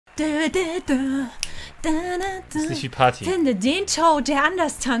Das ist nicht wie Party. Finde den Toad, der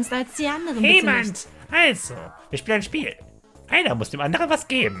anders tanzt als die anderen. Hey, Mann! Also, wir spielen ein Spiel. Einer muss dem anderen was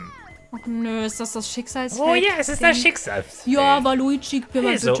geben. Ach nö, ist das Schicksalsfeld? Oh ja, es ist das Schicksalsfeld. Ja, aber Luigi, gib mir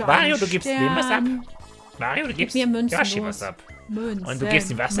mal Also, bitte Mario, einen du gibst Stern. dem was ab. Mario, du gibst mir Münzen Yoshi los. was ab. Münzen. Und du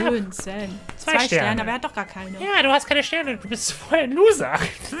gibst ihm was ab? Münzen. 2 Sterne. aber er hat doch gar keine. Ja, du hast keine Sterne, du bist voll ein Loser.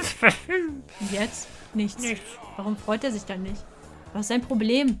 Und jetzt? Nichts. Nichts. Warum freut er sich dann nicht? Was ist dein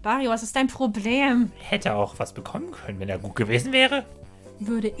Problem? Mario, was ist dein Problem? Hätte auch was bekommen können, wenn er gut gewesen wäre.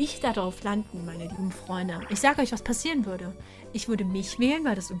 Würde ich darauf landen, meine lieben Freunde. Ich sage euch, was passieren würde. Ich würde mich wählen,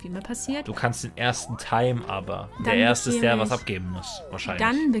 weil das irgendwie immer passiert. Du kannst den ersten Time aber. Dann Der erste ist der, bekäme was ich- abgeben muss. Wahrscheinlich.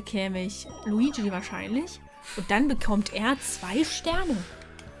 Dann bekäme ich Luigi wahrscheinlich. Und dann bekommt er 2 Sterne.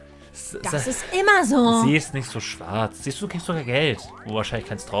 Das ist immer so. Sie ist nicht so schwarz. Siehst du, kriegst sogar Geld. Wo wahrscheinlich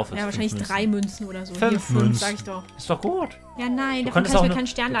keins drauf ist. Ja, wahrscheinlich 5 3 Münzen oder so. 5 Hier, Münzen. sag ich doch. Ist doch gut. Ja, nein, Du davon könntest kann ich auch mir nur, keinen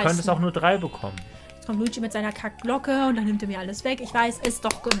Stern du leisten. könntest auch nur 3 bekommen. Jetzt kommt Luigi mit seiner Kackglocke und dann nimmt er mir alles weg. Ich weiß es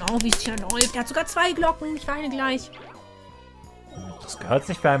doch genau, wie es hier läuft. Er hat sogar 2 Glocken, nicht eine gleich. Das gehört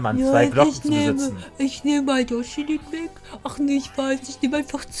nicht bei einem Mann, 2 Glocken zu besitzen. Ich nehme mal Yoshi nicht weg. Ach nee, ich weiß, ich nehme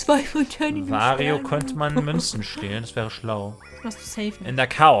einfach 2 von Cheddy. Mario könnte man Münzen stehlen, das wäre schlau. Machst du safe nicht. In der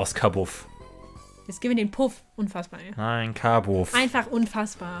Chaos-Kabuff. Jetzt gib mir den Puff. Unfassbar, ey. Nein, Kabuff. Einfach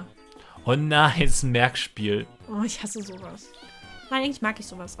unfassbar. Oh nein, es ist ein Merkspiel. Oh, ich hasse sowas. Nein, eigentlich mag ich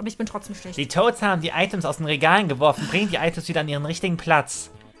sowas, aber ich bin trotzdem schlecht. Die Toads haben die Items aus den Regalen geworfen. Bringen die Items wieder an ihren richtigen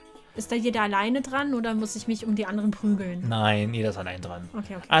Platz. Ist da jeder alleine dran oder muss ich mich um die anderen prügeln? Nein, jeder ist allein dran.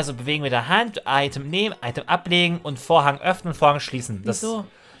 Okay, okay. Also bewegen mit der Hand, Item nehmen, Item ablegen und Vorhang öffnen, Vorhang schließen. Wieso?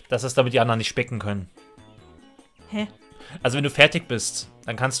 Das ist, damit die anderen nicht spicken können. Hä? Also wenn du fertig bist,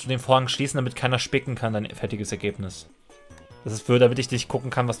 dann kannst du den Vorhang schließen, damit keiner spicken kann, dein fertiges Ergebnis. Das ist für, damit ich nicht gucken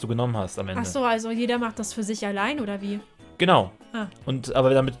kann, was du genommen hast am Ende. Ach so, also jeder macht das für sich allein oder wie? Genau. Ah. Und aber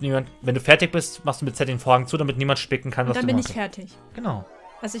damit niemand, wenn du fertig bist, machst du mit Z den Vorhang zu, damit niemand spicken kann, Und was dann du bin gemacht ich hast. fertig. Genau.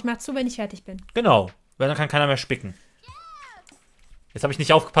 Also ich mach zu, wenn ich fertig bin. Genau. Weil dann kann keiner mehr spicken. Jetzt habe ich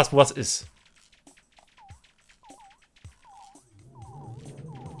nicht aufgepasst, wo was ist.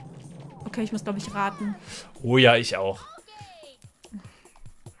 Okay, ich muss, glaube ich, raten. Oh ja, ich auch.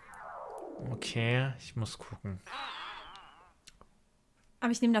 Okay, ich muss gucken.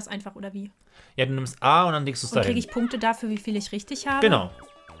 Aber ich nehme das einfach, oder wie? Ja, du nimmst A und dann legst du es Und kriege dahin. ich Punkte dafür, wie viel ich richtig habe? Genau.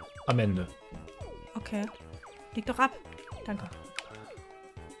 Am Ende. Okay. Leg doch ab. Danke.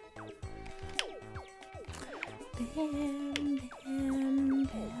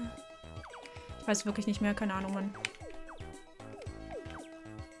 Ich weiß wirklich nicht mehr, keine Ahnung, Mann.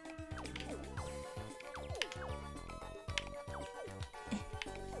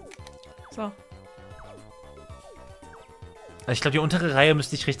 So. Also ich glaube, die untere Reihe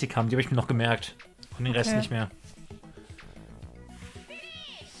müsste ich richtig haben. Die habe ich mir noch gemerkt. Und den Rest Okay. nicht mehr.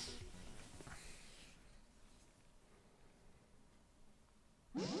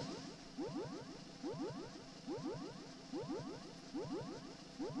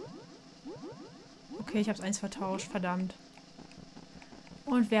 Okay, ich habe 1 vertauscht, verdammt.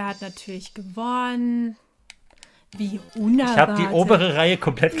 Und wer hat natürlich gewonnen? Wie unerwartet. Ich habe die obere Reihe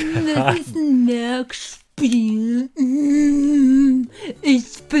komplett Das geraten. ist ein Merkspiel.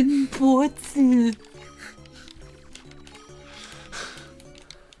 Ich bin Purzel.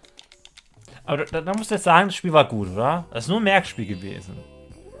 Aber da musst du jetzt sagen, das Spiel war gut, oder? Das ist nur ein Merkspiel gewesen.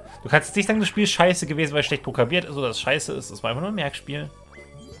 Du kannst jetzt nicht sagen, das Spiel ist scheiße gewesen, weil es schlecht programmiert ist oder es scheiße ist. Es war einfach nur ein Merkspiel.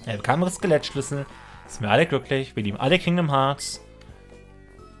 Er bekam einen Skelettschlüssel. Sind wir alle glücklich. Wir lieben alle Kingdom Hearts.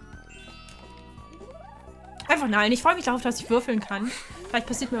 Einfach nein, ich freue mich darauf, dass ich würfeln kann. Vielleicht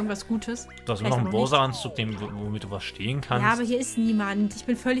passiert mir irgendwas Gutes. Du hast immer noch einen Bowser-Anzug, womit du was stehen kannst. Ja, aber hier ist niemand. Ich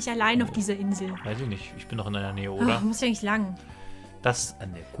bin völlig allein auf dieser Insel. Weiß ich nicht. Ich bin doch in deiner Nähe, Oh, oder? muss ja nicht lang. Das ist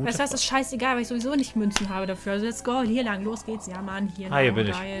eine gute Weißt du was, ist scheißegal, weil ich sowieso nicht Münzen habe dafür. Also let's go, hier lang, los geht's. Ja, Mann, hier Hier lang, bin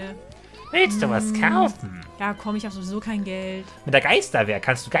ich. geil. Willst du was kaufen? Ja, komm, ich habe sowieso kein Geld. Mit der Geisterwehr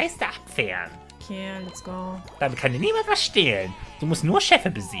kannst du Geister abwehren. Okay, let's go. Damit kann dir niemand was stehlen. Du musst nur Chefe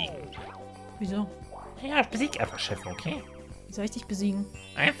besiegen. Wieso? Ja, besieg einfach Chefe, okay? Wie soll ich dich besiegen?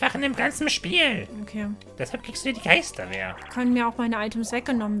 Einfach in dem ganzen Spiel. Okay. Deshalb kriegst du die Geisterwehr. Können mir auch meine Items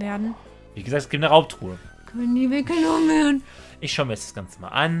weggenommen werden? Wie gesagt, es gibt eine Raubtruhe. Können die weggenommen werden? Ich schaue mir jetzt das Ganze mal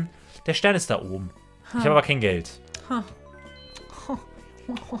an. Der Stern ist da oben. Ich habe aber kein Geld. Ha.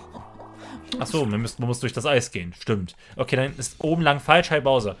 Achso, man muss durch das Eis gehen. Stimmt. Okay, dann ist oben lang falsch. Hi,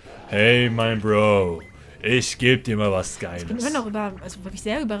 Bowser. Hey, mein Bro. Ich gebe dir mal was Geiles. Ich bin immer noch also wirklich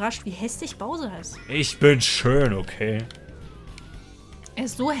sehr überrascht, wie hässlich Bowser ist. Ich bin schön, okay? Er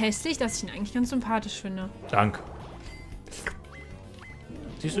ist so hässlich, dass ich ihn eigentlich ganz sympathisch finde. Danke.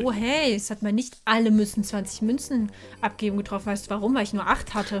 Siehst du? Oh, hey, es hat mal nicht alle müssen 20 Münzen abgeben getroffen. Weißt du warum? Weil ich nur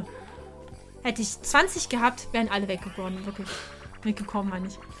 8 hatte. Hätte ich 20 gehabt, wären alle weggekommen. Wirklich. Weggekommen, meine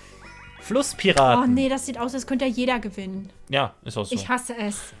ich. Flusspiraten. Oh, nee, das sieht aus, als könnte ja jeder gewinnen. Ja, ist auch so. Ich hasse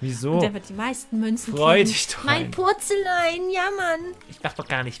es. Wieso? Und der wird die meisten Münzen Freu kriegen. dich doch. Mein Purzelein, ja, Mann. Ich mach doch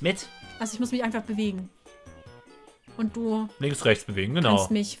gar nicht mit. Also ich muss mich einfach bewegen. Und du Links, rechts bewegen, genau. kannst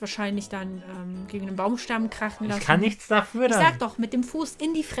mich wahrscheinlich dann gegen einen Baumstamm krachen lassen. Ich kann nichts dafür Ich dann. sag doch, mit dem Fuß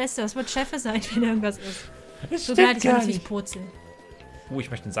in die Fresse. Das wird Cheffe sein, wenn irgendwas ist. Das So stimmt werde ich gar natürlich nicht. purzeln. Ich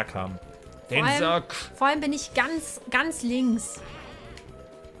möchte den Sack haben. Den allem- Sack. Vor allem bin ich ganz links.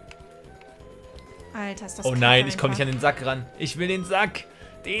 Alter, ist das Oh kacke nein, ich komme einfach. nicht an den Sack ran. Ich will den Sack.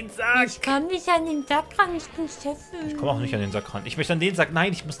 Den Sack. Ich komm nicht an den Sack ran, ich bin Cheffe. Ich komme auch nicht an den Sack ran. Ich möchte an den Sack.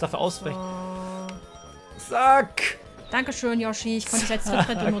 Nein, ich muss dafür ausweichen. Oh. Sack. Dankeschön, Yoshi. Ich konnte dich als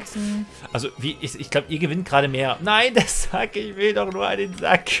Trittbrett benutzen. Also, wie ich glaube, ihr gewinnt gerade mehr. Nein, der Sack. Ich will doch nur an den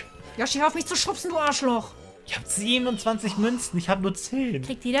Sack. Yoshi, hör auf mich zu schubsen, du Arschloch. Ich habe 27 Münzen. Ich habe nur 10.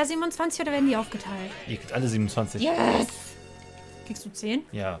 Kriegt jeder 27 oder werden die aufgeteilt? Ihr kriegt alle 27. Yes! Kriegst du 10?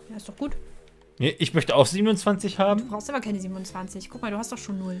 Ja. Ja, ist doch gut. Nee, ich möchte auch 27 Du haben. brauchst aber keine 27. Guck mal, du hast doch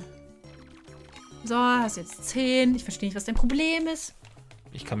schon 0. So, hast jetzt 10. Ich verstehe nicht, was dein Problem ist.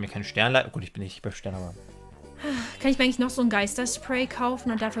 Ich kann mir keinen Stern leisten. Gut, ich bin nicht bei Stern, aber... Kann ich mir eigentlich noch so ein Geisterspray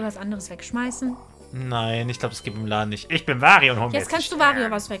kaufen und dafür was anderes wegschmeißen? Nein, ich glaube, das gibt im Laden nicht. Ich bin Wario und hol mir Jetzt kannst du Wario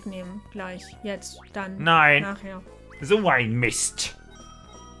was wegnehmen. Gleich. Jetzt. Dann. Nein. Nachher. So ein Mist.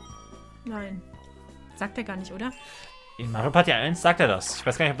 Nein. Sagt er gar nicht, oder? In Mario Party 1 sagt er das. Ich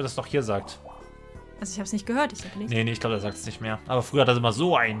weiß gar nicht, ob er das noch hier sagt. Also ich habe es nicht gehört. Ich sag nicht. Nee, ich glaube, er sagt es nicht mehr. Aber früher hat er immer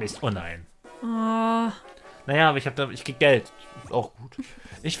so ein Mist. Oh nein. Oh. Naja, aber ich krieg Geld. Ist auch gut.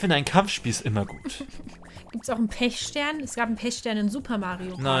 Ich finde, ein Kampfspiel ist immer gut. Gibt es auch einen Pechstern? Es gab einen Pechstern in Super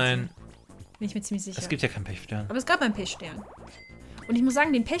Mario Party. Nein, Bin ich mir ziemlich sicher. es gibt ja keinen Pechstern. Aber es gab einen Pechstern. Und ich muss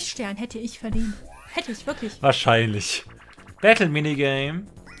sagen, den Pechstern hätte ich verdient. Hätte ich, wirklich. Wahrscheinlich. Battle Minigame.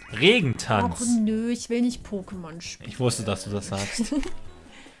 Regentanz. Och nö, ich will nicht Pokémon spielen. Ich wusste, dass du das sagst.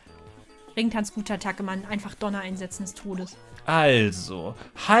 Regentanz, gute Attacke, Mann. Einfach Donner einsetzen des Todes. Also,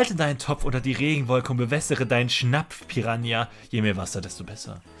 halte deinen Topf unter die Regenwolke und bewässere deinen Schnapp, Piranha. Je mehr Wasser, desto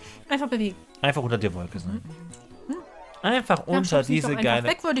besser. Einfach bewegen. Einfach unter der Wolke sein. Einfach Ja, unter schub's mich diese doch einfach geile...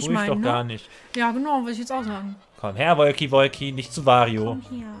 weg, würde ich Tue meinen, doch ne? gar nicht. Ja, genau, würde ich jetzt auch sagen. Komm her, Wolki, Wolki, nicht zu Wario.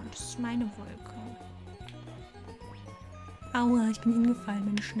 Komm her, das ist meine Wolke. Aua, ich bin hingefallen,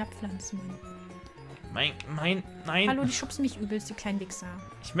 meine Schnapppflanze, Mann. Nein. Hallo, die schubsen mich übelst, die kleinen Wichser.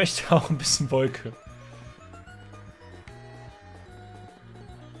 Ich möchte auch ein bisschen Wolke.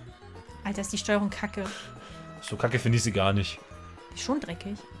 Alter, ist die Steuerung kacke. So kacke finde ich sie gar nicht. Die ist schon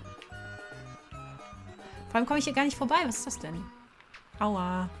dreckig. Vor allem komme ich hier gar nicht vorbei. Was ist das denn?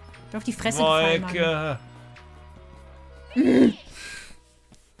 Aua. Ich bin auf die Fresse gefallen, Mann. Wolke.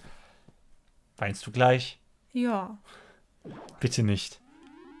 Weinst du gleich? Ja. Bitte nicht.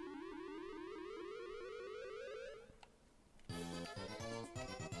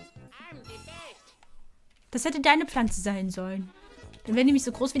 Das hätte deine Pflanze sein sollen. Dann wäre nämlich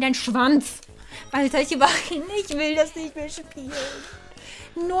so groß wie dein Schwanz. Alter, ich will das nicht mehr spielen.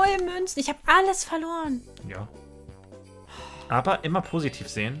 0 Münzen. Ich habe alles verloren. Ja. Aber immer positiv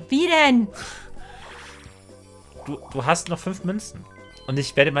sehen. Wie denn? Du hast noch 5 Münzen. Und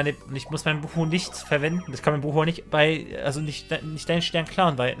ich muss mein Buch nicht verwenden. Ich kann mein Buch nicht nicht deinen Stern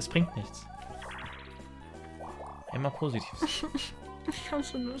klauen, weil es bringt nichts. Immer positiv sehen. Ich kann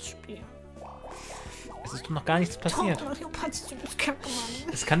schon das spielen. Es ist doch noch gar nichts passiert. Mario Party ist übelst kacke,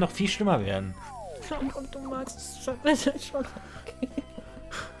 Mann. Es kann noch viel schlimmer werden. Und du magst es schon. Das ist schon okay.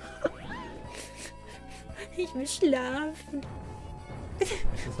 Ich will schlafen.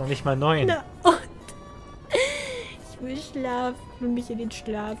 Es ist noch nicht mal 9. Na und? Ich will schlafen und mich in den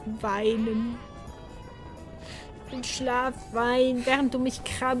Schlaf weinen. In Schlaf weinen, während du mich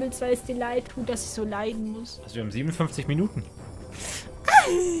krabbelst, weil es dir leid tut, dass ich so leiden muss. Also wir haben 57 Minuten.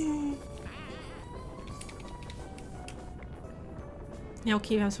 Ja,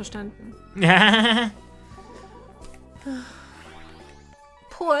 okay, wir haben es verstanden.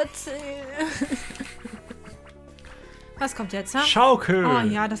 Purzel. Was kommt jetzt, ha? Schaukel. Oh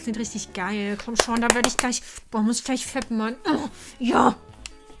ja, das klingt richtig geil. Komm schon, da werde ich gleich... Boah, muss ich gleich fetten, Mann. Oh, ja.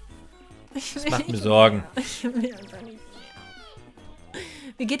 Das macht mir Sorgen. Ich will einfach nicht mehr.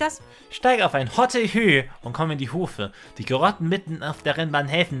 Wie geht das? Steig auf ein Hotte-Hü und komm in die Hufe. Die Karotten mitten auf der Rennbahn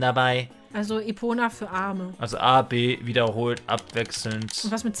helfen dabei. Also Epona für Arme. Also A, B, wiederholt, abwechselnd.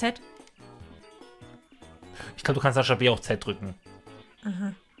 Und was mit Z? Ich glaube, du kannst Sascha B auch Z drücken.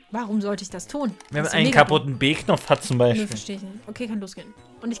 Aha. Warum sollte ich das tun? Wenn man Das ist einen mega kaputten B-Knopf hat zum dumm. Nö, Beispiel. verstehe ich nicht. Okay, kann losgehen.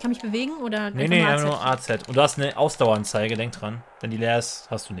 Und ich kann mich bewegen oder Nee, AZ? nur AZ. Und du hast eine Ausdaueranzeige, denk dran. Wenn die leer ist,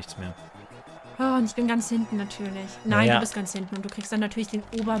 hast du nichts mehr. Oh, und ich bin ganz hinten natürlich. Nein, Naja. du bist ganz hinten. Und du kriegst dann natürlich den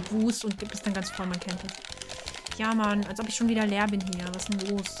Oberboost und bist dann ganz voll, man kennt dich. Ja, Mann, als ob ich schon wieder leer bin hier. Was ist denn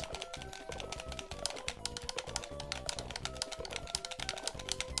los?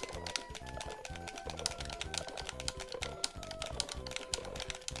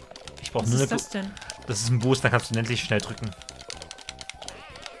 Ich brauche Was nur ist eine... das denn? Das ist ein Boost, dann kannst du endlich schnell drücken.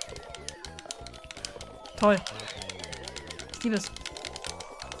 Toll. Ich liebe es.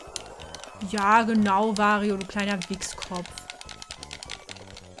 Ja, genau, Wario, du kleiner Wichskopf.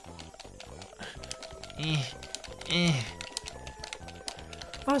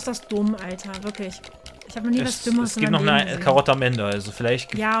 Oh, ist das dumm, Alter. Wirklich. Ich habe noch nie was Dummes Es gibt noch eine Karotte am Ende, also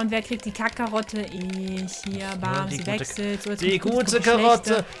vielleicht... Ja, und wer kriegt die Kackkarotte? Ich. Hier, bam, sie wechselt. So, die gute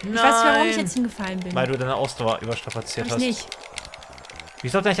Karotte! Nein! Ich weiß nicht, warum ich jetzt hingefallen bin. Weil du deine Ausdauer überstrapaziert Hab hast. ich nicht. Wie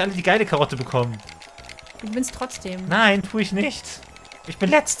sollten eigentlich alle die geile Karotte bekommen? Du gewinnst trotzdem. Nein, tue ich nicht. Ich bin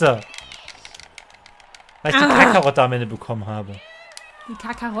Letzter. Weil ich die Karotte am Ende bekommen habe. Die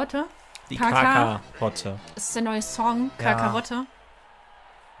Kakarotte? Die Kakarotte. Das ist der neue Song, Ja. Kakarotte.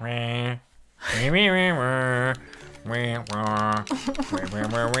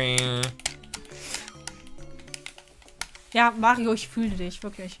 Ja, Mario, ich fühle dich,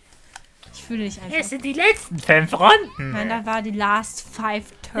 wirklich. Ich fühle dich einfach. Es sind die letzten 5 Runden. Nein, da war die Last 5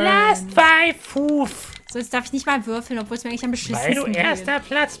 Turns. Last 5 Huf. So, jetzt darf ich nicht mal würfeln, obwohl es mir eigentlich am Weil beschissensten du erster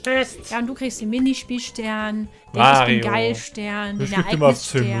Platz bist. Ja, und du kriegst den Minispielstern, den Mario. Ich bin geil Stern, den Das gibt immer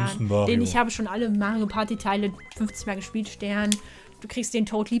 10 Ereignisstern, Münzen, Mario. den ich habe schon alle Mario Party Teile 50 Mal gespielt Stern. Du kriegst den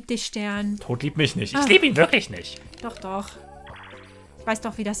Tod liebt dich Stern. Tod liebt mich nicht. Ich liebe ihn wirklich nicht. Doch, doch. Ich weiß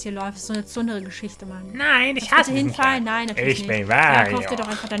doch, wie das hier läuft. Das ist so eine zundere Geschichte, Mann. Nein, ich Bitte hasse diesen hinfallen? Kerl. Nein, natürlich Ich nicht. bin Ja, Mario. kauf dir doch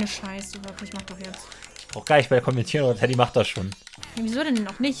einfach deine Scheiße. Wirklich, mach doch jetzt. Ich brauch gar nicht mehr kommentieren, aber Teddy macht das schon. Ja, wieso denn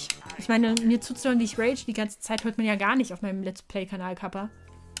auch nicht? Ich meine, mir zuzuhören, wie ich rage die ganze Zeit, hört man ja gar nicht auf meinem Let's Play-Kanal, Kappa.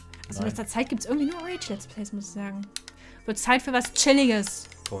 Also in letzter Zeit gibt es irgendwie nur Rage-Let's Plays, muss ich sagen. Wird Zeit für was Chilliges.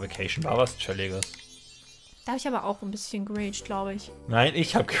 Provocation war was Chilliges. Da habe ich aber auch ein bisschen geraged, glaube ich. Nein,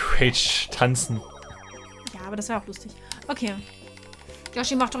 ich hab geraged. Tanzen. Ja, aber das war auch lustig. Okay.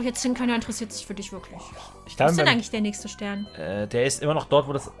 Yoshi macht doch jetzt hin, keiner interessiert sich für dich wirklich. Ich Wo glaube, ist denn eigentlich der nächste Stern? der ist immer noch dort,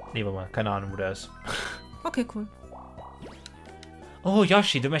 wo das... Nee, warte mal. Keine Ahnung, wo der ist. Okay, cool. Oh,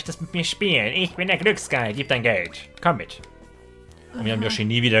 Yoshi, du möchtest mit mir spielen. Ich bin der Glücksgeil. Gib dein Geld. Komm mit. Und wir haben Yoshi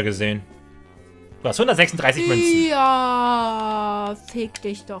nie wieder gesehen. Du hast 136 Münzen. Ja, fick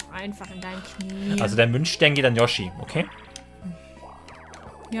dich doch einfach in dein Knie. Also der Münzstern geht an Yoshi, okay?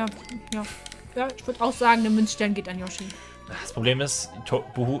 Ja, ja. Ja, ich würde auch sagen, der Münzstern geht an Yoshi. Das Problem ist,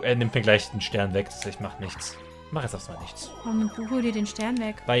 Buhu nimmt mir gleich den Stern weg. Ich mach nichts. Ich mach jetzt erstmal nichts. Warum nimmt Buhu dir den Stern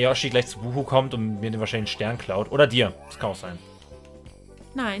weg? Weil Yoshi gleich zu Buhu kommt und mir den wahrscheinlich einen Stern klaut. Oder dir. Das kann auch sein.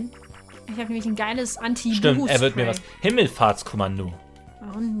 Nein. Ich habe nämlich ein geiles anti Stimmt, er wird mir was. Himmelfahrtskommando.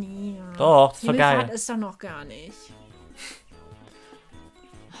 Oh nee. Doch, das war Himmelfahrt geil. ist doch noch gar nicht.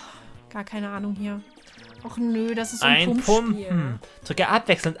 Gar keine Ahnung hier. Och nö, das ist so ein Pumpspiel. Pumpen. Drücke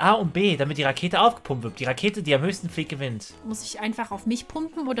abwechselnd A und B, damit die Rakete aufgepumpt wird. Die Rakete, die am höchsten fliegt, gewinnt. Muss ich einfach auf mich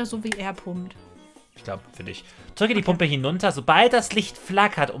pumpen oder so wie er pumpt? Ich glaube, für dich. Drücke die Pumpe hinunter, sobald das Licht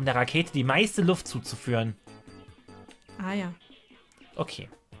flackert, um der Rakete die meiste Luft zuzuführen. Ah ja. Okay.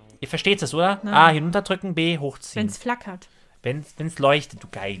 Ihr versteht es, oder? Nein. A, hinunterdrücken, B, hochziehen. Wenn es flackert. Wenn's leuchtet, du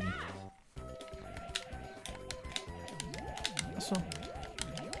Geigen. Achso.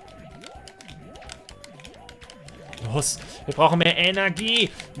 Los, wir brauchen mehr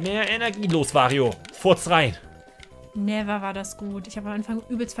Energie. Mehr Energie. Los, Wario. Furz rein. Never war das gut. Ich habe am Anfang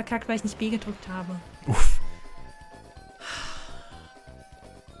übelst verkackt, weil ich nicht B gedrückt habe. Uff.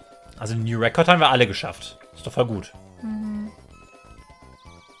 Also den New Record haben wir alle geschafft. Ist doch voll gut.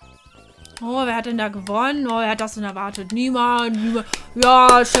 Oh, wer hat denn da gewonnen? Oh, wer hat das denn erwartet? Niemand. Niemand.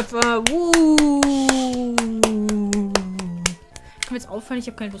 Ja, Chef. Können wir jetzt aufhören? Ich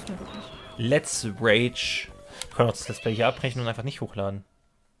habe keine Lust mehr wirklich. Let's Rage. Wir können auch das Let's Play hier abbrechen und einfach nicht hochladen.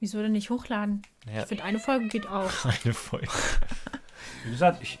 Wieso denn nicht hochladen? Ja. Ich finde, eine Folge geht auch. Eine Folge. Wie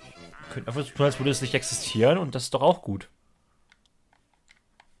gesagt, ich könnte einfach so tun, als würde es nicht existieren und das ist doch auch gut.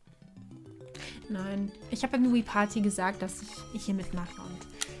 Nein. Ich habe beim Wii Party gesagt, dass ich hier mitmache. Und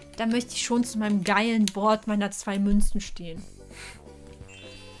da möchte ich schon zu meinem geilen Wort meiner 2 Münzen stehen.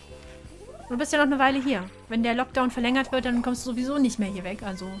 Du bist ja noch eine Weile hier. Wenn der Lockdown verlängert wird, dann kommst du sowieso nicht mehr hier weg.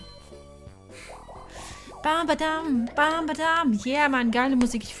 Also. Bam, badam, bam, badam. Yeah, Mann, geile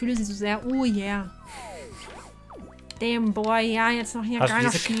Musik. Ich fühle sie so sehr. Oh, yeah. Damn, boy. Ja, jetzt noch hier Hast geiler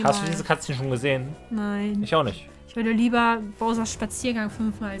du diese Cutscene schon gesehen? Nein. Ich auch nicht. Ich würde lieber Bowsers Spaziergang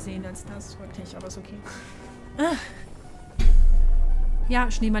 5-mal sehen als das. Wirklich, aber ist okay. Ja,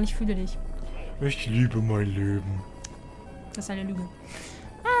 Schneemann, ich fühle dich. Ich liebe mein Leben. Das ist eine Lüge.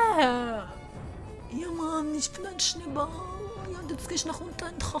 Ja, Mann, ich bin ein Schneemann. Ja, jetzt gehe ich nach unten.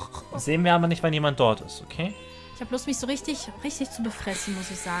 Das sehen wir aber nicht, wenn jemand dort ist, okay? Ich habe Lust, mich so richtig zu befressen,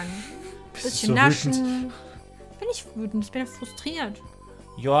 muss ich sagen. Bist Bisschen du so naschen. wütend? Ich bin nicht wütend, ich bin frustriert.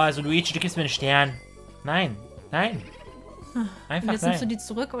 Ja, also Luigi, du gibst mir einen Stern. Nein, nein. Und Einfach jetzt nein. nimmst du die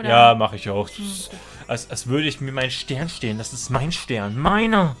zurück, oder? Ja, mache ich auch. Als würde ich mir meinen Stern stehlen. Das ist mein Stern.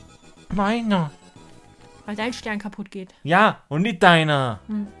 Meiner. Meiner. Weil dein Stern kaputt geht. Ja, und nicht deiner.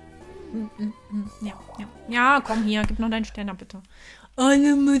 Ja, komm hier, gib noch deinen Stern ab, bitte.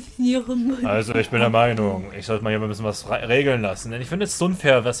 Alle müssen ihre Meinung. Also, ich bin der Meinung, ich sollte mal hier ein bisschen was regeln lassen. Denn ich finde es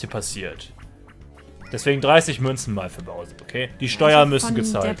unfair, was hier passiert. Deswegen 30 Münzen mal für Bowser, okay? Die Steuern müssen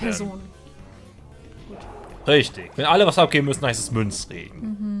gezahlt der Person. werden. Richtig. Wenn alle was abgeben müssen, heißt es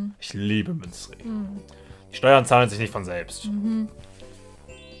Münzregen. Ich liebe Münzregen. Die Steuern zahlen sich nicht von selbst.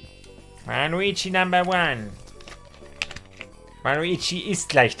 Luigi Number 1. Luigi ist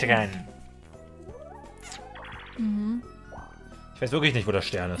gleich dran. Ich weiß wirklich nicht, wo der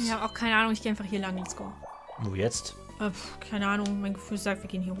Stern ist. Ja, auch keine Ahnung, ich gehe einfach hier lang, let's go. Wo jetzt? Keine Ahnung, mein Gefühl sagt, wir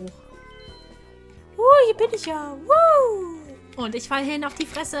gehen hier hoch. Hier bin ich ja. Und ich falle hin auf die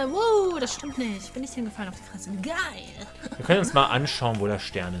Fresse. Das stimmt nicht. Ich bin nicht hingefallen auf die Fresse. Geil. Wir können uns mal anschauen, wo der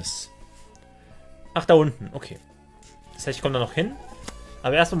Stern ist. Ach, da unten. Okay. Das heißt, ich komme da noch hin.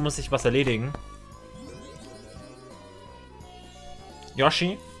 Aber erstmal muss ich was erledigen.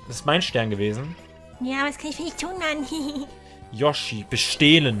 Yoshi, das ist mein Stern gewesen. Ja, was kann ich für dich tun, Mann? Yoshi,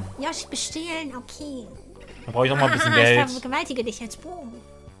 bestehlen. Yoshi, bestehlen, okay. Da brauche ich noch mal ein bisschen Ich Geld. vergewaltige dich als Boom.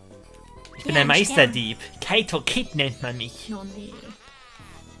 Ich bin ein Meisterdieb. Kaito Kid nennt man mich. Oh nee.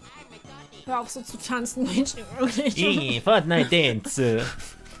 Hör auf so zu tanzen, Mensch. Wirklich. Fortnite Dance.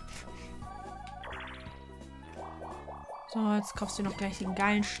 So, jetzt kaufst du noch gleich den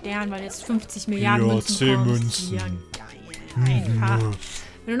geilen Stern, weil jetzt 50 Milliarden Ja, Münzen 10 kommst. Münzen. Ja, geil. Einfach.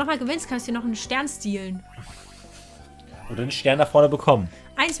 Wenn du nochmal gewinnst, kannst du dir noch einen Stern stehlen. Oder den Stern da vorne bekommen.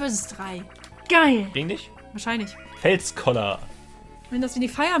 1 versus 3. Geil. Ging nicht? Wahrscheinlich. Felskoller. Wenn das wie die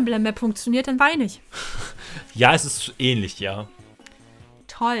Fire Emblem Map funktioniert, dann weine ich. Ja, es ist ähnlich, ja.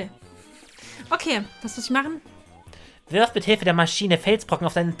 Toll. Okay, was muss ich machen? Wirf mit Hilfe der Maschine Felsbrocken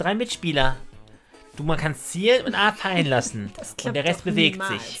auf deine 3 Mitspieler. Man kann zielen und A fallen lassen. Und der Rest bewegt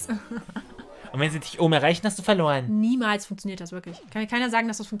sich. Und wenn sie dich oben erreichen, hast du verloren. Niemals funktioniert das wirklich. Kann mir keiner sagen,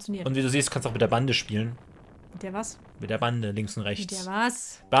 dass das funktioniert. Und wie du siehst, kannst du auch mit der Bande spielen. Mit der was? Mit der Bande, links und rechts. Mit der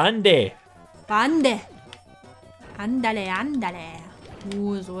was? Bande! Bande! Andale, andale.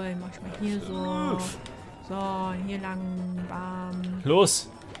 So, ich mach mal hier so. So, hier lang. Bam. Los!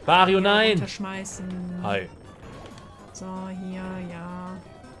 Mario, nein! Runterschmeißen. Hi. So, hier, ja.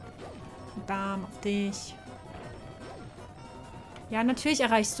 Bam, auf dich. Ja, natürlich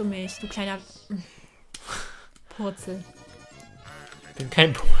erreichst du mich, du kleiner Purzel. Ich bin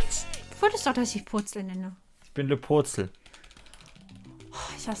kein Purzel. Du wolltest doch, dass ich Purzel nenne. Ich bin Le Purzel.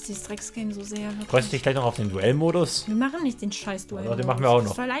 Ich hasse dieses Drecksgame so sehr. Wirklich. Freust du dich gleich noch auf den Duellmodus? Wir machen nicht den scheiß Duell. Ja, den machen wir auch noch.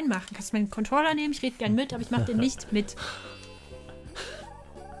 Das soll allein machen. Kannst du meinen Controller nehmen? Ich rede gern mit, aber ich mache den nicht mit.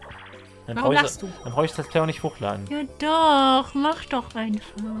 Dann Warum lachst du? Dann brauche ich das Play auch nicht hochladen. Ja doch, mach doch einfach.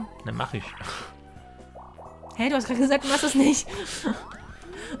 Dann mach ich. Hä, du hast gerade gesagt, du machst das nicht.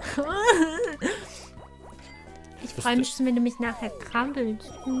 Ich freue mich schon, wenn du mich nachher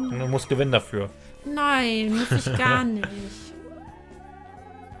krabbelst. Du musst gewinnen dafür. Nein, muss ich gar nicht.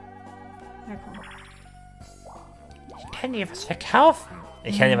 Ja, komm. Ich kann dir was verkaufen.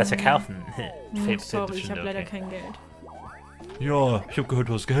 Ich kann dir was verkaufen. Sorry, ich habe leider kein Geld. Ja, ich habe gehört,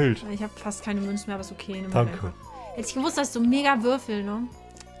 du hast Geld. Ich habe fast keine Münzen mehr, aber ist okay. Danke. Hätte ich gewusst, dass du mega Würfel, ne?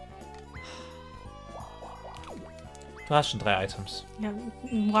 Du hast schon 3 Items. Ja,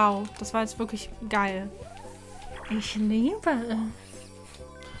 wow. Das war jetzt wirklich geil. Ich liebe es.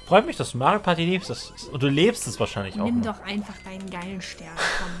 Freut mich, dass du Mario Party liebst. Und du lebst es wahrscheinlich auch. Nimm noch. doch einfach deinen geilen Stern.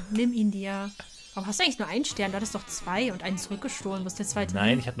 Komm, nimm ihn dir. Warum hast du eigentlich nur einen Stern? Du hattest doch 2 und einen zurückgestohlen. Was ist der zweite?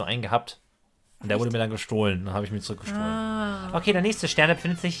 Nein, ich habe nur einen gehabt. Und der wurde mir dann gestohlen. Dann habe ich mir zurückgestohlen. Ah. Okay, der nächste Stern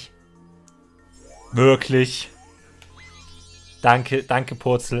befindet sich... Wirklich. Danke, danke,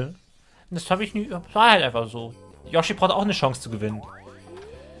 Purzel. Das habe ich nie... Das war halt einfach so. Yoshi braucht auch eine Chance zu gewinnen.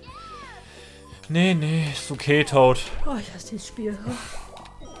 Nee, ist okay, Toad. Oh, ich hasse dieses Spiel.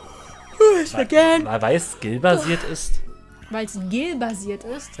 Ich will gern. Weil es skill-basiert ist. Weil es Gel-basiert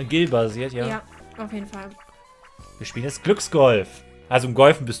ist. Skill-basiert, ja. Ja, auf jeden Fall. Wir spielen jetzt Glücksgolf. Also im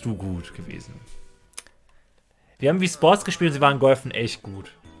Golfen bist du gut gewesen. Wir haben wie Sports gespielt und sie waren im Golfen echt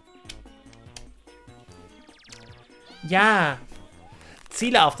gut. Ja.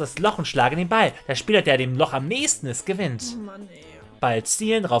 Ziele auf das Loch und schlage den Ball. Der Spieler, der dem Loch am nächsten ist, gewinnt. Oh Mann, ey. Ball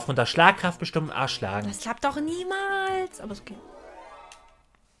zielen, rauf, runter, Schlagkraft bestimmen, A schlagen. Das klappt doch niemals. Aber ist okay.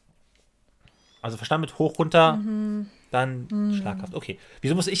 Also verstanden mit hoch, runter, dann Schlagkraft. Okay.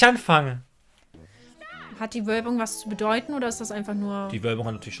 Wieso muss ich anfangen? Hat die Wölbung was zu bedeuten oder ist das einfach nur... Die Wölbung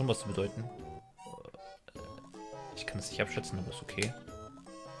hat natürlich schon was zu bedeuten. Ich kann es nicht abschätzen, aber ist okay.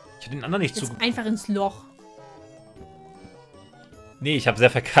 Ich habe den anderen nicht Jetzt einfach ins Loch. Nee, ich habe sehr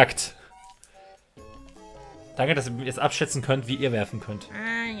verkackt. Danke, dass ihr jetzt abschätzen könnt, wie ihr werfen könnt.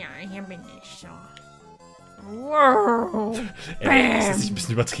 Ah ja, hier bin ich so. Wow. Ist das nicht ein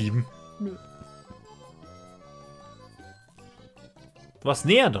bisschen übertrieben? Nö. Du warst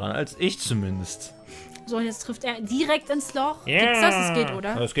näher dran, als ich zumindest. So, und jetzt trifft er direkt ins Loch. Ja. Gibt's das? Das geht, oder?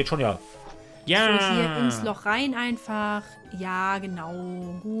 Ja, das geht schon, ja. Ja. So, hier ins Loch rein einfach. Ja,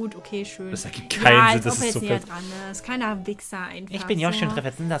 genau. Gut, okay, schön. Das ergibt keinen Sinn, als das ob er ist jetzt so näher fest. dran ist. Keiner Wichser einfach. Ich bin Yoshi und treffe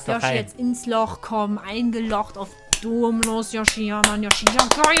jetzt in das Loch Yoshi rein. jetzt ins Loch kommen, eingelocht auf Dom. Los, Yoshi, ja, Mann, Yoshi. Ja,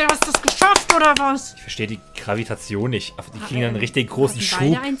 geil, hast du das geschafft, oder was? Ich verstehe die Gravitation nicht. Die kriegen einen richtig großen hatten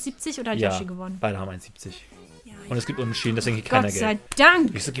Schub. beide 1,70 oder hat Ja, Yoshi gewonnen? beide haben 1,70. Ja, Und es gibt Unentschieden, deswegen kriegt keiner Gott sei Geld. Dank.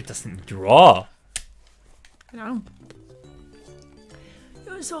 Wieso gibt das einen Draw? Keine Ahnung.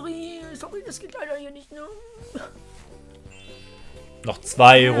 Ja, sorry, das geht leider hier nicht, ne? Noch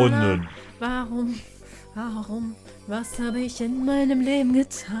 2 Runden. Warum? Was habe ich in meinem Leben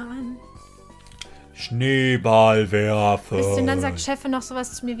getan? Schneeball werfen. Wisst ihr, und dann sagt Chef noch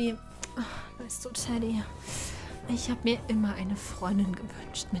sowas zu mir wie, "Ach, weißt du, Cheddy, ich habe mir immer eine Freundin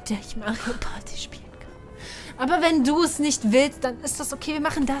gewünscht, mit der ich Mario Party spielen kann. Aber wenn du es nicht willst, dann ist das okay, wir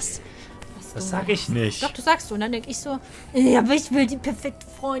machen das." Weißt Das du? sag ich nicht. Doch, du sagst so. Und dann denke ich so, ja, aber ich will die perfekte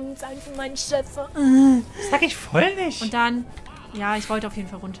Freundin sein für meinen Chef. Das sag ich voll nicht. Und dann, ja, ich wollte auf jeden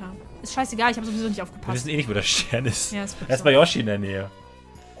Fall runter. Ist scheißeigal, ich habe sowieso nicht Wir aufgepasst. wissen eh nicht, wo der Stern ist. Ja, ist wirklich Er ist so. bei Yoshi in der Nähe.